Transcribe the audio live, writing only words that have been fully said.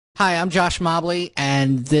Hi, I'm Josh Mobley,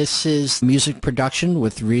 and this is music production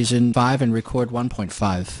with Reason 5 and Record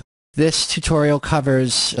 1.5. This tutorial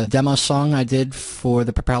covers a demo song I did for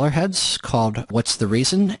the Propeller Heads called What's the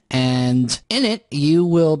Reason, and in it you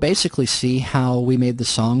will basically see how we made the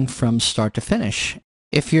song from start to finish.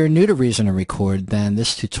 If you're new to Reason and Record, then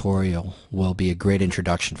this tutorial will be a great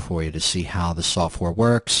introduction for you to see how the software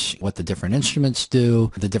works, what the different instruments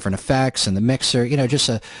do, the different effects and the mixer, just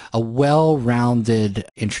a well-rounded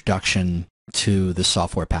introduction to the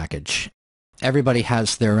software package. Everybody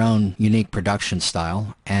has their own unique production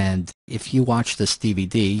style, and if you watch this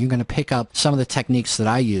DVD, you're going to pick up some of the techniques that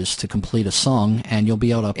I use to complete a song, and you'll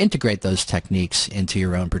be able to integrate those techniques into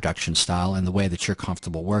your own production style and the way that you're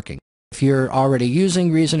comfortable working. If you're already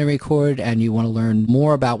using Reason and Record and you want to learn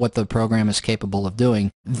more about what the program is capable of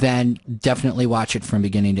doing, then definitely watch it from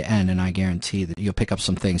beginning to end, and I guarantee that you'll pick up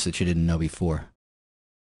some things that you didn't know before.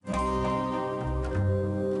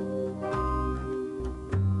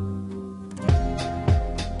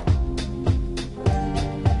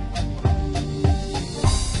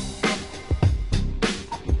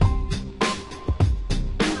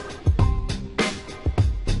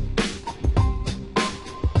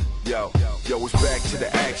 Yo, it's back to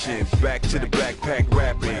the action, back to the backpack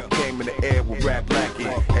rapping. Came in the air with rap lacking.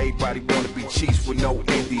 Everybody wanna be chiefs with no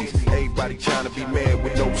indies. Everybody trying to be mad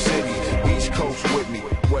with no cities. East Coast with me,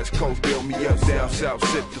 West Coast build me up. Down South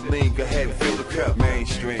sip the lean, go ahead and fill the cup.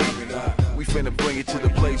 Mainstream, we finna bring it to the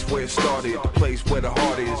place where it started. The place where the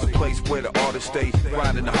heart is, the place where the artists stay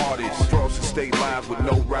grinding the hardest. Cross the state lines with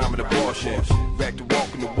no rhyme and abortion. Back to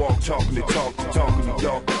walking the walk, talking the talk, to talking New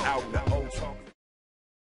York, out in the old talk.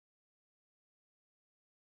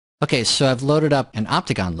 Okay, so I've loaded up an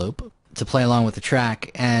Octagon loop to play along with the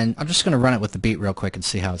track, and I'm just going to run it with the beat real quick and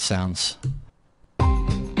see how it sounds.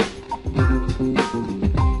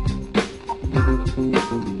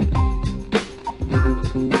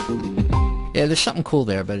 Yeah, there's something cool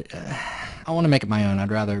there, but I want to make it my own.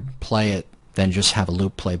 I'd rather play it than just have a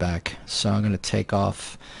loop playback. So I'm going to take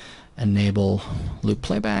off Enable Loop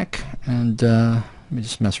Playback, and let me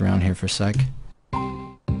just mess around here for a sec.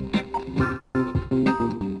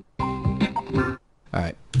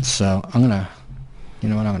 Alright, so I'm gonna, I'm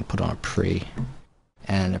gonna put on a pre,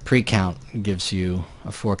 and a pre-count gives you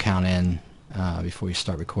a 4 count in before you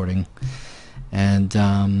start recording, and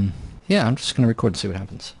yeah, I'm just gonna record and see what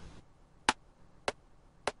happens.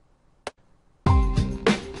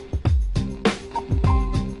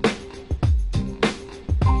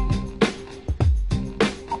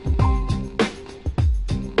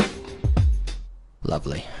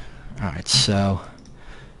 Lovely. Alright, so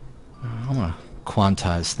I'm gonna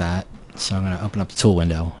quantize that, so I'm going to open up the tool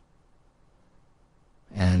window,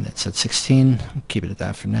 and it's at 16. I'll keep it at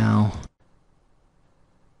that for now,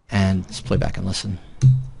 and let's play back and listen.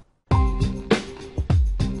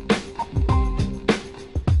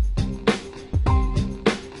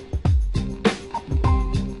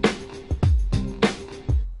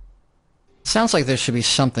 Sounds like there should be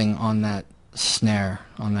something on that snare,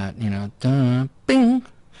 on that, dun, bing,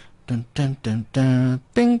 dun, dun, dun, dun,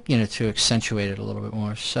 bing, to accentuate it a little bit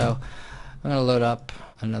more. So I'm going to load up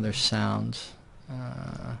another sound,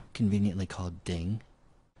 conveniently called ding,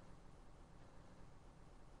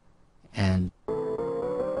 and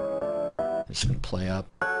I'm just going to play up.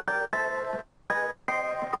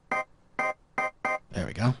 There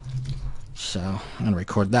we go. So I'm going to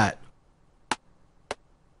record that.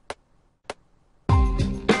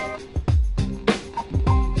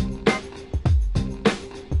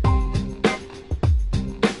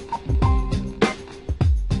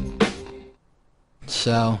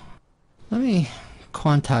 So let me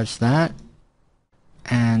quantize that,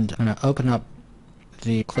 and I'm going to open up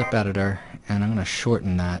the clip editor, and I'm going to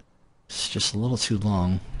shorten that. It's just a little too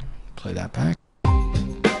long. Play that back.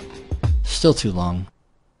 Still too long.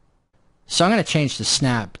 So I'm going to change the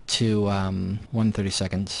snap to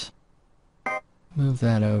 1/32. Move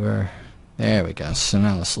that over. There we go. So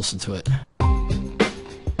now let's listen to it.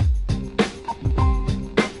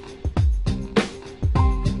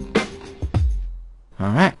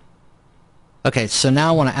 Alright. Okay, so now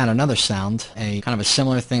I want to add another sound, a kind of a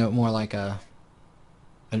similar thing, but more like an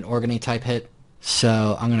organy type hit.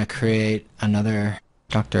 So I'm going to create another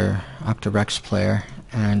Dr OctoRex player,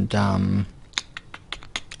 and go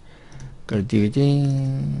to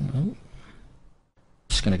DVD.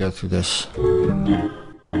 Just going to go through this.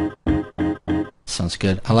 Sounds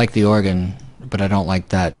good. I like the organ, but I don't like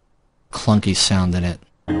that clunky sound in it.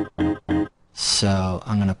 So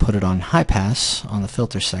I'm going to put it on high pass on the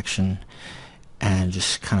filter section and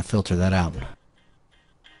just kind of filter that out.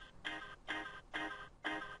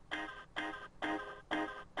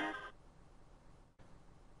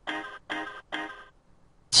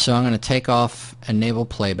 So I'm going to take off enable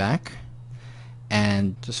playback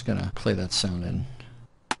and just going to play that sound in.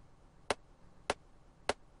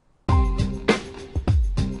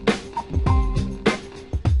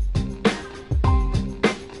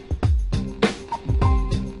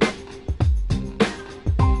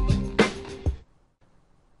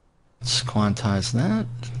 Let's quantize that.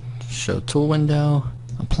 Show tool window,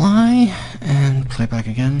 apply, and playback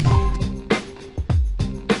again.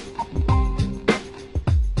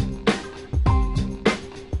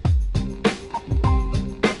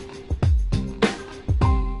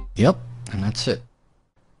 Yep, and that's it.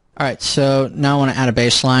 Alright, so now I want to add a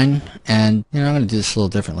bass line, and I'm going to do this a little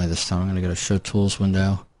differently this time. I'm going to go to Show Tools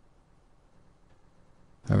window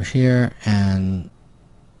over here, and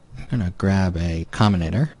I'm going to grab a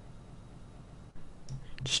combinator,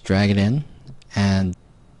 just drag it in, and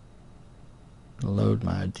load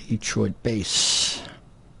my Detroit bass.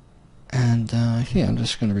 And yeah, I'm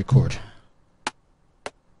just going to record.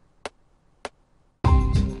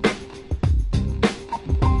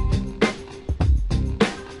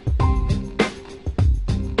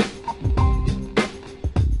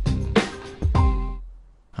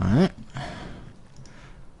 Alright,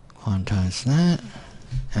 quantize that,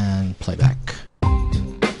 and playback.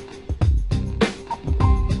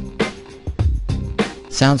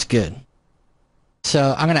 Sounds good.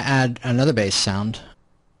 So I'm going to add another bass sound,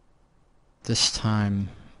 this time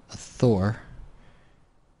a Thor,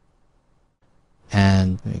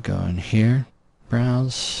 and we go in here,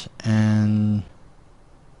 browse, and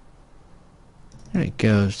there it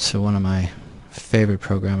goes to one of my favorite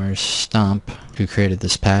programmers, Stomp, who created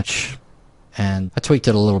this patch, and I tweaked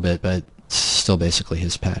it a little bit, but it's still basically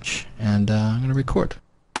his patch. And I'm going to record.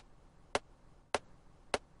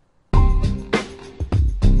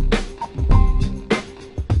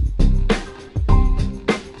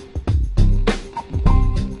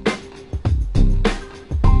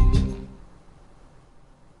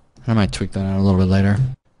 I might tweak that out a little bit later.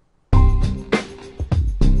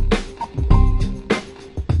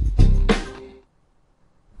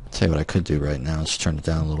 Tell you what I could do right now is turn it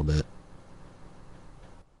down a little bit.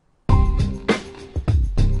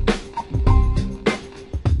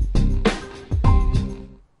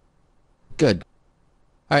 Good.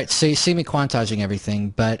 Alright, so you see me quantizing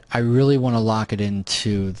everything, but I really want to lock it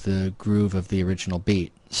into the groove of the original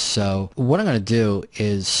beat. So what I'm going to do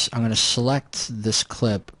is I'm going to select this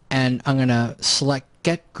clip, and I'm going to select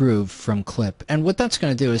Get Groove from Clip. And what that's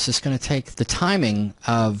going to do is it's going to take the timing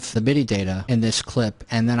of the MIDI data in this clip,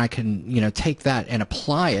 and then I can, take that and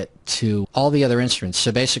apply it to all the other instruments.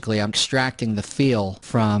 So basically I'm extracting the feel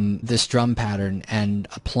from this drum pattern and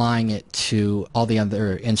applying it to all the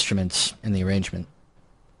other instruments in the arrangement.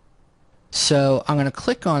 So I'm going to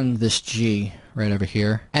click on this G right over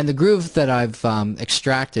here, and the groove that I've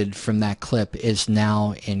extracted from that clip is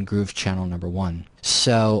now in groove channel number 1.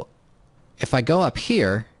 So if I go up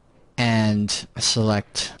here and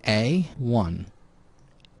select A1,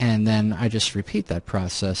 and then I just repeat that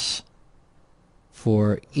process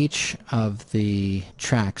for each of the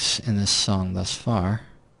tracks in this song thus far,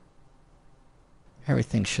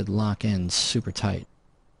 everything should lock in super tight.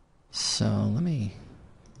 So let me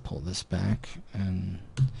pull this back, and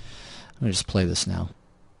I'm going to just play this now.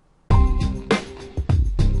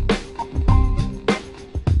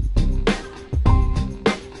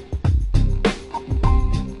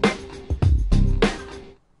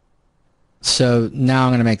 So now I'm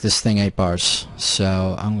going to make this thing 8 bars.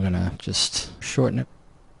 So I'm going to just shorten it.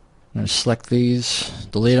 I'm going to select these,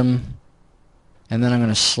 delete them, and then I'm going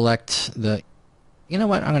to select the... You know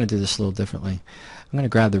what? I'm going to do this a little differently. I'm going to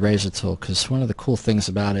grab the razor tool, because one of the cool things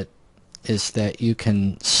about it is that you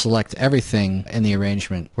can select everything in the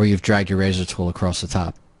arrangement where you've dragged your razor tool across the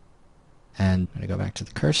top. And I'm going to go back to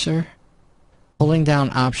the cursor. Holding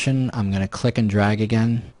down Option, I'm going to click and drag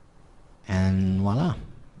again, and voila,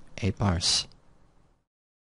 8 bars.